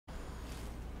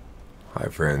Hi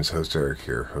friends, host Eric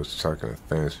here, host of Talking to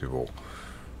Famous People,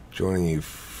 joining you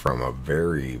from a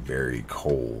very, very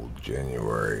cold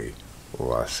January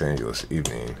Los Angeles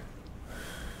evening,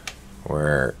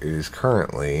 where it is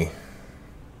currently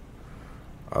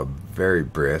a very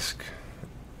brisk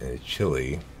and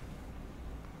chilly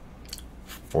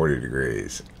 40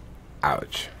 degrees.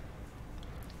 Ouch.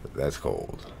 That's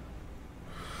cold.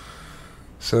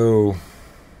 So,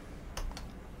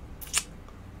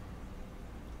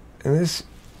 in this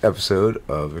episode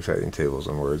of Exciting Tables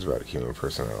and Words about human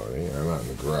personality, I'm out in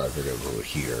the garage. I got a little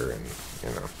heater, and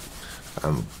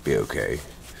I'm be okay.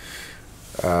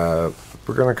 We're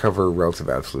going to cover relative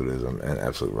absolutism and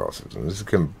absolute relativism. This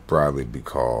can broadly be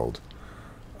called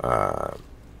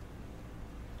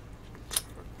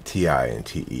TI and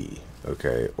TE,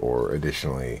 okay, or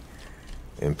additionally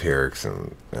empirics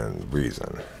and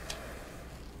reason.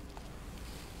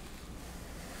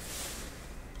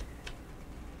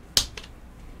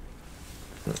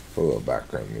 A little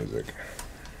background music.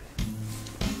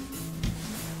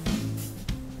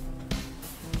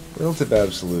 Relative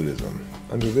absolutism.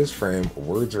 Under this frame,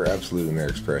 words are absolute in their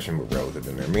expression but relative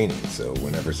in their meaning. So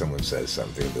whenever someone says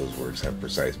something, those words have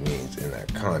precise meanings in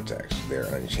that context.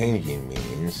 They're unchanging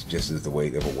meanings, just as the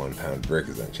weight of a 1-pound brick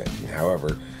is unchanging.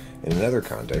 However, in another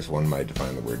context, one might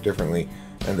define the word differently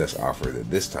and thus offer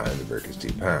that this time the brick is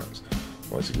 2 pounds.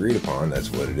 Once agreed upon, that's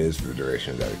what it is for the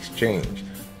duration of that exchange.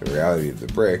 The reality of the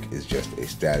brick is just a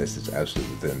status that's absolute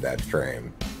within that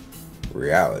frame.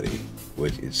 Reality,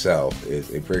 which itself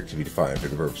is a brick to be defined for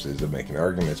the purposes of making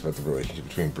arguments about the relationship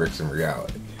between bricks and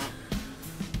reality.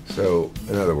 So,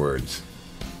 in other words,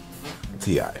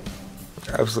 TI,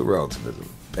 absolute relativism,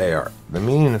 AR. The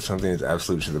meaning of something is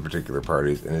absolute to the particular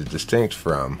parties and is distinct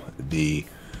from the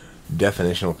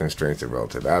definitional constraints of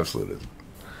relative absolutism.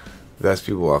 Thus,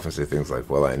 people often say things like,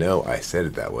 well, I know I said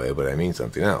it that way, but I mean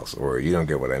something else, or you don't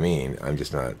get what I mean, I'm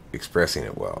just not expressing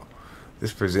it well.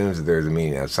 This presumes that there is a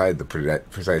meaning outside the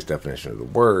precise definition of the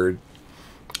word.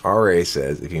 RA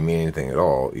says if you mean anything at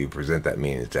all, you present that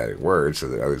meaning in static words so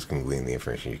that others can glean the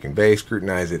information you convey,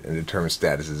 scrutinize it, and determine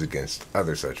statuses against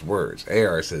other such words.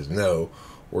 AR says no,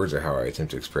 words are how I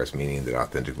attempt to express meaning that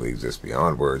authentically exists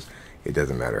beyond words. It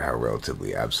doesn't matter how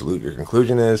relatively absolute your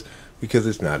conclusion is, because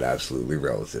it's not absolutely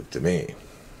relative to me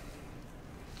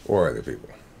or other people.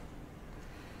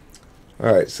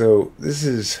 Alright, so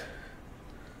this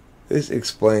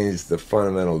explains the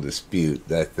fundamental dispute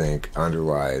that I think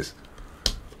underlies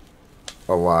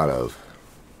a lot of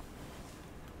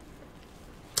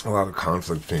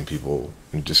conflict between people,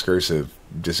 and discursive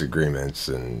disagreements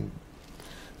and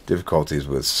difficulties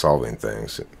with solving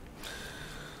things.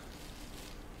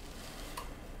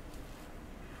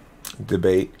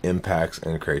 Debate, impacts,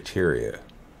 and criteria.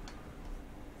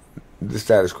 The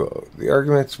status quo. The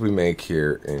arguments we make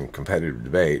here in competitive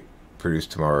debate produce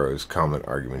tomorrow's common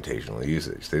argumentational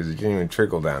usage. There's a genuine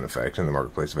trickle-down effect in the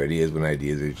marketplace of ideas when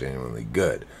ideas are genuinely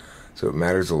good. So it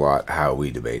matters a lot how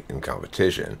we debate in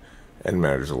competition, and it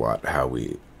matters a lot how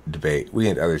we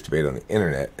and others debate on the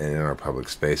internet and in our public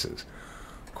spaces.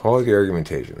 Quality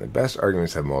argumentation. The best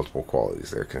arguments have multiple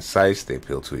qualities. They're concise, they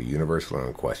appeal to a universal and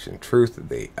unquestioned truth,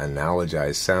 they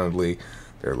analogize soundly,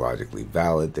 they're logically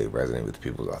valid, they resonate with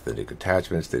people's authentic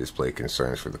attachments, they display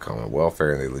concerns for the common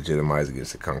welfare, and they legitimize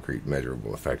against a concrete,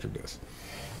 measurable effectiveness.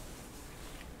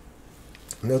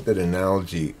 Note that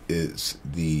analogy is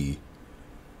the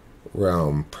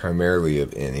realm primarily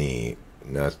of NE,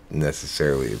 not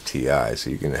necessarily of TI, so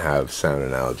you can have sound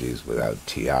analogies without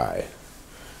TI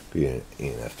being an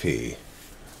ENFP,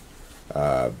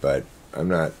 but I'm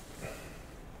not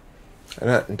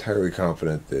entirely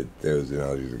confident that those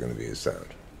analogies are going to be as sound.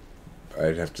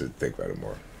 I'd have to think about it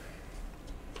more.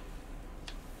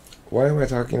 Why am I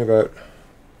talking about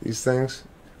these things?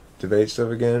 Debate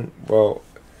stuff again? Well,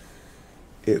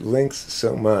 it links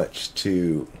so much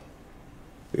to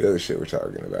the other shit we're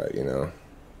talking about,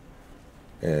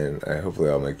 and hopefully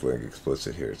I'll make the link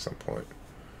explicit here at some point.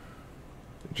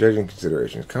 Judging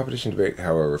considerations. Competition debate,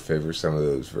 however, favors some of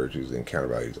those virtues and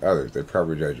countervalues others. They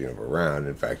proper judging of around,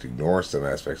 in fact, ignore some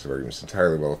aspects of arguments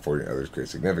entirely while affording others great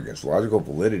significance. Logical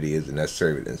validity is a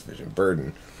necessary but insufficient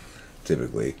burden,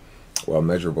 typically, while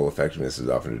measurable effectiveness is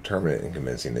often determinate in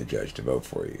convincing the judge to vote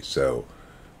for you. So,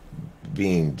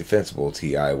 being defensible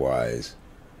TI-wise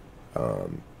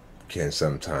can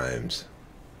sometimes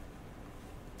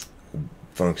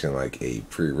function like a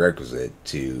prerequisite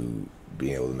to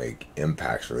being able to make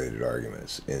impacts-related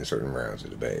arguments in certain rounds of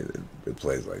debate. It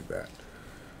plays like that.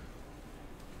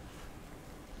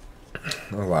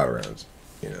 A lot of rounds,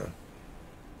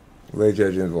 Lay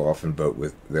judges will often vote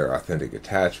with their authentic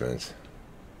attachments,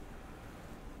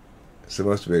 So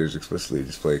most debaters explicitly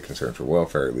display concern for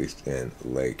welfare, at least in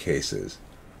lay cases.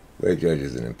 Lay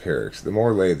judges and empirics. The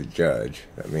more lay the judge,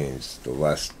 that means the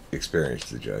less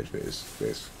experienced the judge is,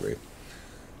 basically.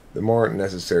 The more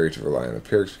necessary to rely on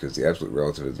empirics because the absolute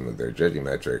relativism of their judging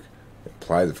metric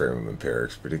implies the frame of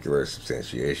empirics, particular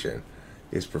substantiation,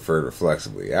 is preferred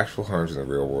reflexively. Actual harms in the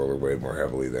real world are weighed more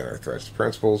heavily than are threats to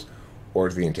principles or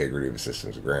to the integrity of a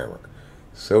system's grammar.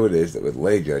 So it is that with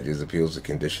lay judges, appeals to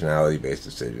conditionality-based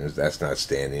decisions, that's not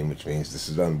standing, which means this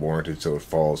is unwarranted, so it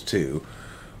falls too,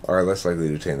 are less likely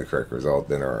to attain the correct result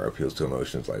than are appeals to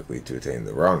emotions likely to attain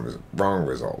the wrong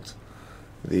result.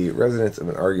 The resonance of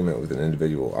an argument with an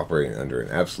individual operating under an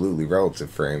absolutely relative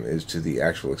frame is to the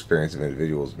actual experience of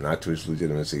individuals, not to its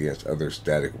legitimacy against other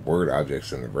static word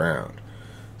objects in the ground.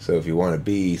 So if you want to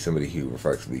be somebody who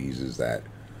reflexively uses that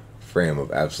frame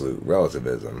of absolute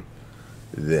relativism,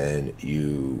 then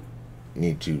you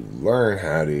need to learn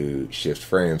how to shift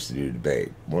frames to do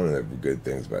debate. One of the good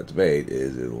things about debate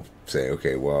is it'll say,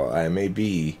 okay, well, I may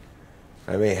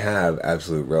have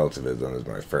absolute relativism as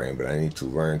my frame, but I need to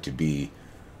learn to be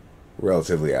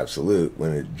relatively absolute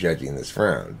when judging this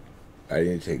round. I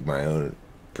need to take my own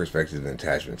perspective and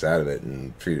attachments out of it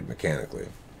and treat it mechanically.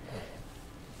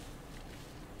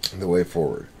 The way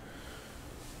forward.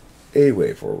 A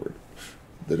way forward.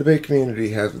 The debate community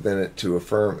has within it to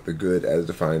affirm the good as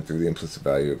defined through the implicit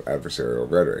value of adversarial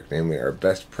rhetoric, namely our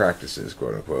best practices,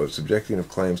 quote-unquote, subjecting of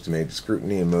claims to major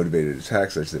scrutiny and motivated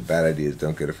attack such that bad ideas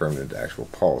don't get affirmed into actual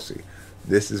policy.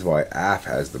 This is why AF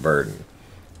has the burden.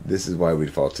 This is why we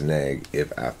default to neg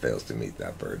if AF fails to meet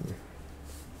that burden.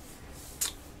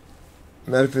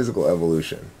 Metaphysical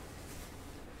evolution.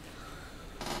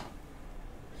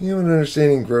 Human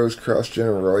understanding grows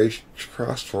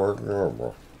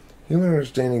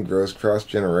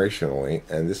cross-generationally,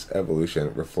 and this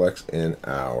evolution reflects in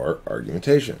our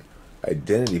argumentation.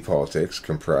 Identity politics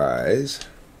comprise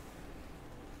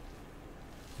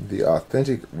the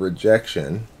authentic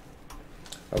rejection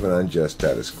of an unjust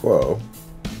status quo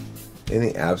in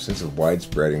the absence of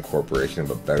widespread incorporation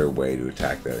of a better way to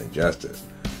attack that injustice.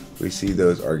 We see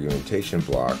those argumentation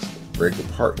blocks break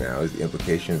apart now as the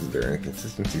implications of their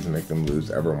inconsistencies make them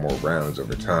lose ever more rounds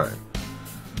over time.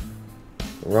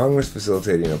 Wrongness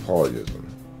facilitating apologism.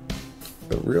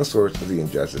 The real source of the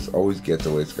injustice always gets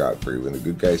away scot-free when the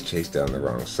good guys chase down the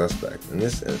wrong suspect. In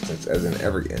this instance, as in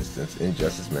every instance,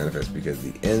 injustice manifests because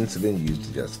the ends have been used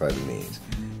to justify the means.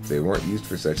 If they weren't used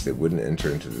for such, they wouldn't enter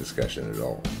into the discussion at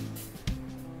all.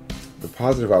 The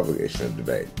positive obligation of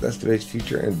debate. Thus, debate's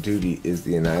future and duty is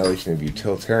the annihilation of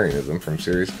utilitarianism from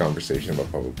serious conversation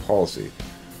about public policy.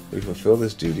 We fulfill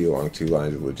this duty along two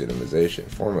lines of legitimization.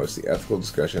 Foremost, the ethical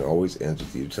discussion always ends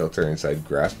with the utilitarian side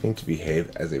grasping to behave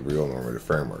as a real normative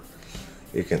framework.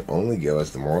 It can only give us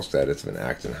the moral status of an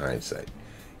act in hindsight.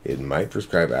 It might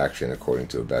prescribe action according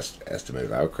to a best estimate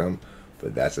of outcome,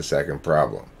 but that's a second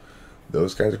problem.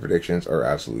 Those kinds of predictions are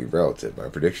absolutely relative. My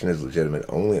prediction is legitimate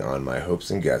only on my hopes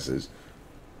and guesses,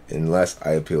 unless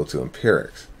I appeal to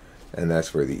empirics, and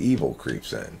that's where the evil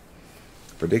creeps in.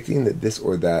 Predicting that this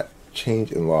or that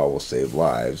change in law will save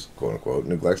lives, quote-unquote,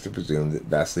 neglects to presume that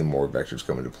vastly more vectors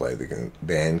come into play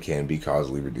than can be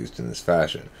causally reduced in this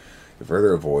fashion. It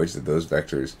further avoids that those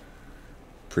vectors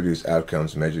produce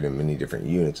outcomes measured in many different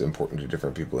units important to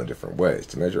different people in different ways.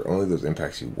 To measure only those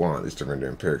impacts you want is to render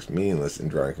empirics meaningless in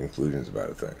drawing conclusions about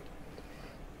a thing.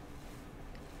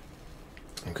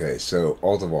 Okay, so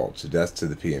alt of alt, so death to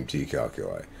the PMT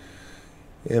calculi.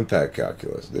 Impact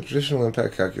calculus. The traditional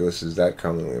impact calculus is that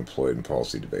commonly employed in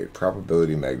policy debate,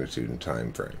 probability, magnitude, and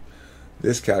time frame.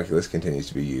 This calculus continues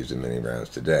to be used in many rounds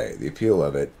today. The appeal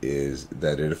of it is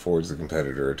that it affords the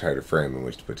competitor a tighter frame in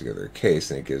which to put together a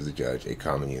case, and it gives the judge a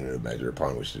common unit of measure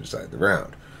upon which to decide the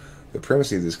round. The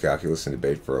primacy of this calculus in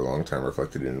debate for a long time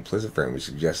reflected in an implicit frame which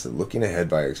suggests that looking ahead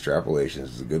by extrapolations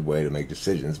is a good way to make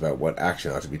decisions about what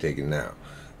action ought to be taken now.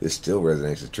 This still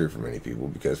resonates as true for many people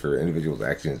because for individuals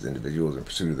acting as individuals in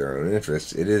pursuit of their own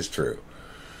interests, it is true.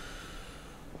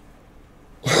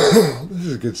 This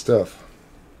is good stuff.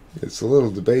 It's a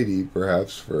little debatey,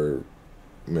 perhaps, for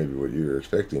maybe what you were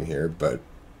expecting here, but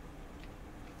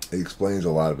it explains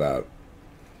a lot about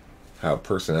how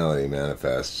personality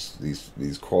manifests,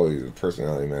 these qualities of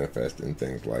personality manifest in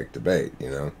things like debate, you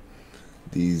know.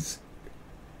 These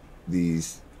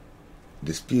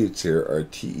disputes here are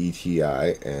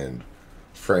TETI and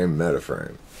frame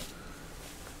metaframe.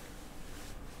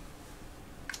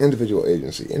 Individual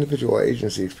agency. Individual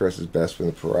agency expresses best when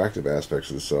the proactive aspects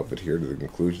of the self adhere to the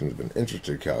conclusions of an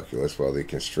interested calculus, while the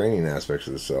constraining aspects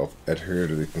of the self adhere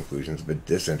to the conclusions of a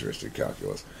disinterested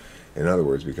calculus. In other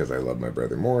words, because I love my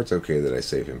brother more, it's okay that I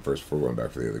save him first before going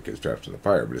back for the other kids trapped in the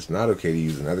fire. But it's not okay to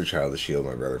use another child to shield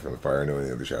my brother from the fire, knowing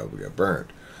the other child will get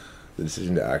burned. The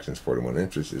decision to act in support of one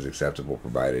interest is acceptable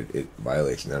provided it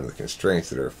violates none of the constraints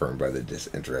that are affirmed by the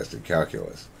disinterested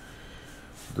calculus.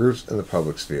 Groups in the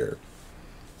public sphere.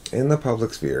 In the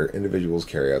public sphere, individuals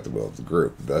carry out the will of the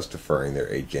group, thus deferring their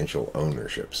agential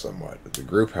ownership somewhat. The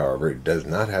group, however, does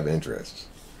not have interests,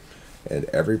 and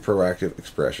every proactive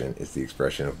expression is the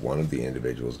expression of one of the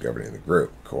individuals governing the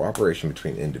group. Cooperation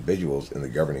between individuals in the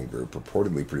governing group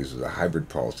purportedly produces a hybrid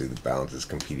policy that balances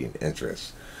competing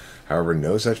interests. However,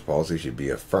 no such policy should be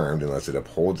affirmed unless it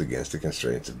upholds against the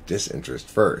constraints of disinterest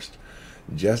first.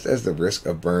 Just as the risk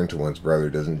of burn to one's brother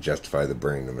doesn't justify the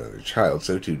burning of another child,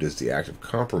 so too does the act of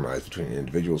compromise between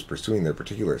individuals pursuing their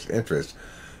particular interests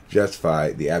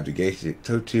justify the abdication.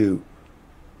 So too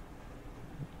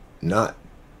not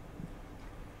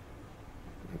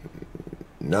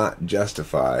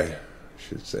justify, I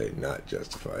should say not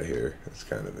justify here. It's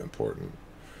kind of important.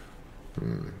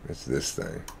 It's this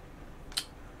thing.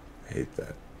 I hate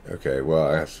that. Okay, well,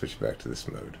 I have to switch back to this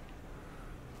mode.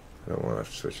 I don't want to have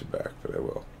to switch it back, but I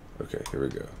will. Okay, here we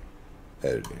go.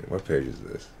 Editing. What page is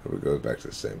this? Hope it goes back to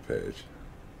the same page.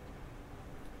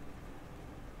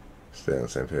 Stay on the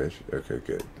same page? Okay,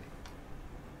 good.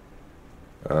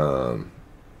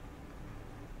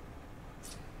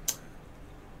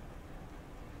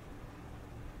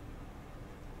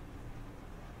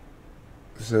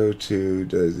 So too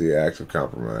does the act of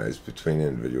compromise between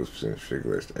individuals pursuing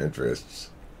particular interests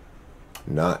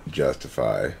not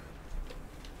justify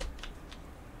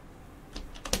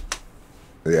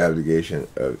the abdication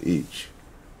of each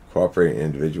cooperating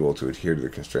individual to adhere to the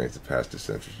constraints of past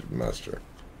disinterested muster.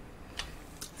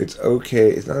 It's not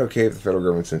okay if the federal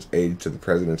government sends aid to the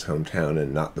president's hometown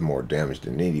and not the more damaged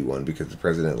and needy one because the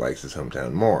president likes his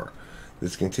hometown more.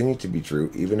 This continues to be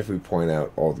true even if we point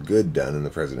out all the good done in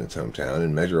the president's hometown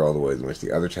and measure all the ways in which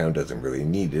the other town doesn't really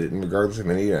need it, and regardless of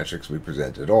any metrics we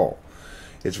present at all.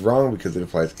 It's wrong because it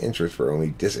applies interest where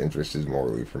only disinterest is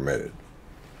morally permitted.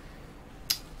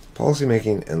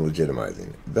 Policymaking and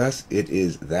legitimizing. Thus it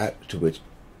is that to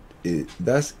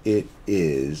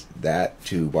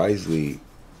wisely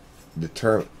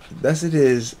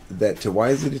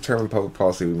determine public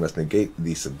policy we must negate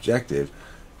the subjective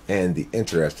and the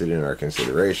interested in our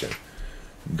consideration.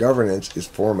 Governance is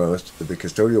foremost the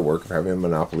custodial work of having a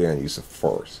monopoly on use of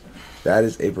force. That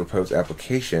is a proposed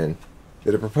application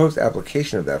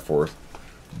of that force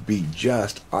be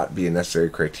just ought be a necessary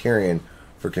criterion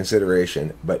for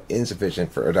consideration, but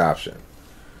insufficient for adoption.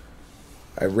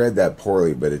 I read that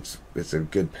poorly, but it's a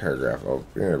good paragraph. I'm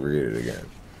going to read it again.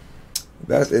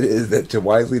 Thus, it is that to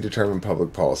wisely determine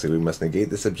public policy, we must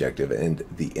negate the subjective and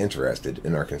the interested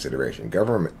in our consideration.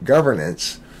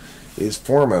 Governance is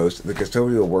foremost the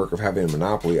custodial work of having a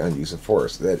monopoly on use of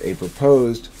force. That a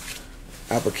proposed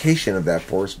application of that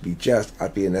force be just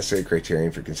ought be a necessary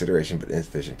criterion for consideration, but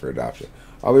insufficient for adoption.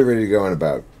 I'll be ready to go in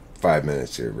about 5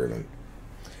 minutes here, Ruben.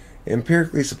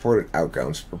 Empirically supported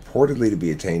outcomes purportedly to be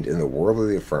attained in the world of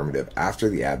the affirmative after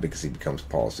the advocacy becomes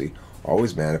policy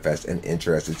always manifest an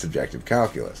interested subjective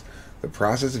calculus. The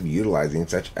process of utilizing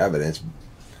such evidence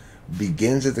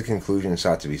begins at the conclusion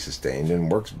sought to be sustained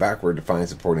and works backward to find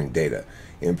supporting data.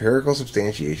 Empirical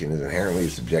substantiation is inherently a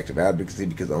subjective advocacy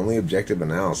because only objective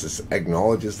analysis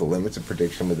acknowledges the limits of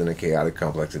prediction within a chaotic,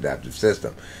 complex, adaptive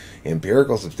system.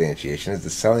 Empirical substantiation is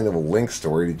the selling of a link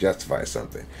story to justify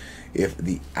something. If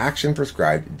the action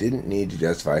prescribed didn't need to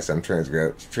justify some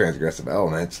transgressive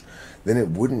elements, then it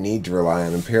wouldn't need to rely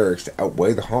on empirics to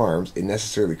outweigh the harms it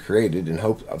necessarily created in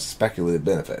hopes of speculative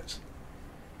benefits.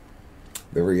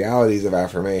 The realities of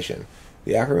affirmation.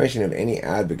 The affirmation of any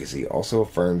advocacy also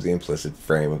affirms the implicit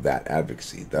frame of that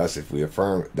advocacy. Thus, if we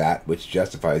affirm that which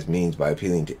justifies means by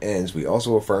appealing to ends, we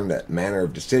also affirm that manner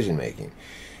of decision-making.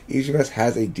 Each of us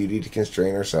has a duty to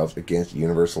constrain ourselves against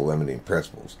universal limiting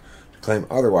principles. To claim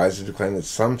otherwise is to claim that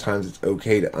sometimes it's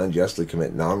okay to unjustly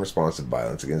commit non-responsive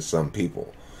violence against some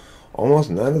people.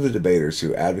 Almost none of the debaters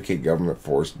who advocate government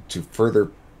force to further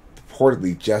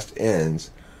purportedly just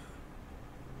ends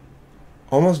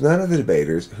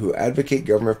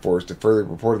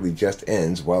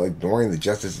while ignoring the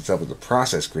justice itself as a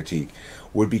process critique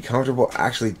would be comfortable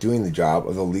actually doing the job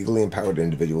of the legally empowered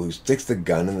individual who sticks the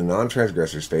gun in the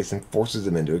non-transgressor's face and forces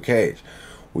them into a cage.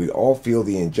 We'd all feel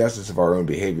the injustice of our own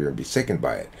behavior and be sickened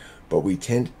by it, but we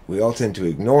all tend to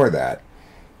ignore that.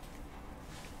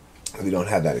 We don't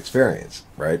have that experience,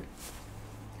 right?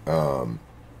 So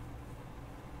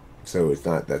it's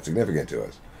not that significant to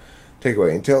us.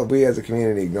 Takeaway: until we as a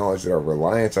community acknowledge that our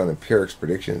reliance on empirics,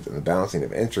 predictions, and the balancing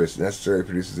of interests necessarily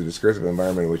produces a discursive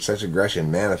environment in which such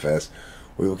aggression manifests,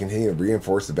 we will continue to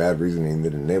reinforce the bad reasoning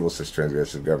that enables such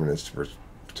transgressive governance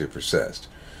to persist.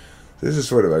 This is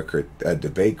sort of a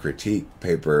debate critique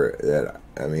paper that,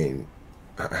 I mean,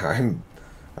 I'm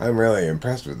really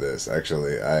impressed with this.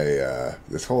 Actually,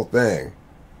 this whole thing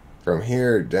from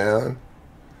here down,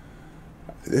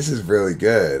 this is really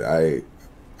good. I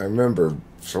remember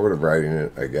sort of writing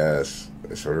it, I guess.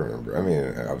 I sort of remember. I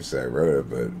mean, obviously I wrote it,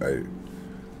 but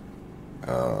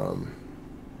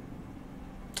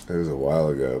it was a while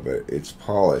ago. But it's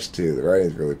polished too. The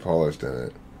writing's really polished in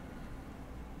it.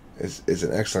 It's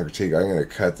an excellent critique. I'm gonna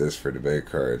cut this for debate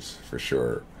cards for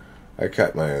sure. I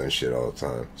cut my own shit all the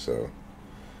time, so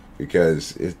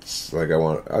because it's like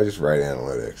I just write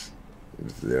analytics.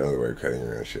 It's the other way of cutting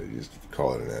your own shit. You just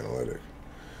call it an analytic.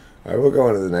 I will go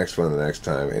into the next one the next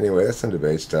time. Anyway, that's some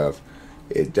debate stuff.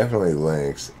 It definitely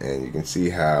links, and you can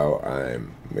see how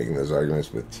I'm making those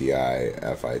arguments with TI,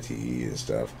 FITE, and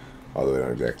stuff, although I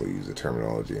don't exactly use the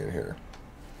terminology in here.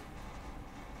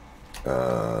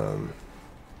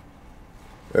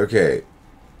 Okay,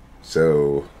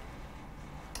 so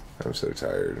I'm so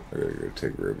tired. I gotta go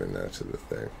take Ruben now to the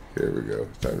thing. Here we go.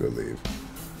 It's time to leave.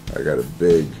 I got a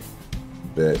big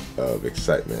bit of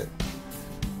excitement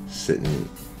sitting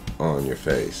on your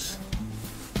face.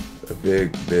 A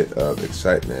big bit of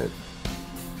excitement.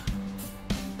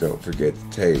 Don't forget to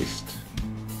taste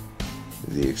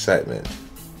the excitement,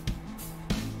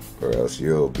 or else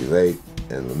you'll be late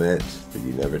and lament that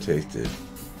you never tasted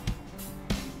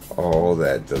all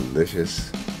that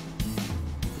delicious,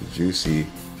 juicy,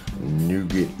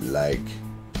 nougat-like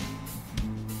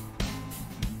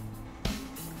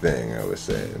thing I was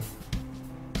saying.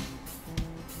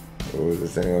 What was the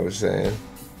thing I was saying?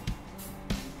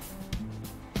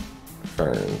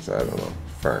 Ferns, I don't know.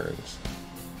 Ferns.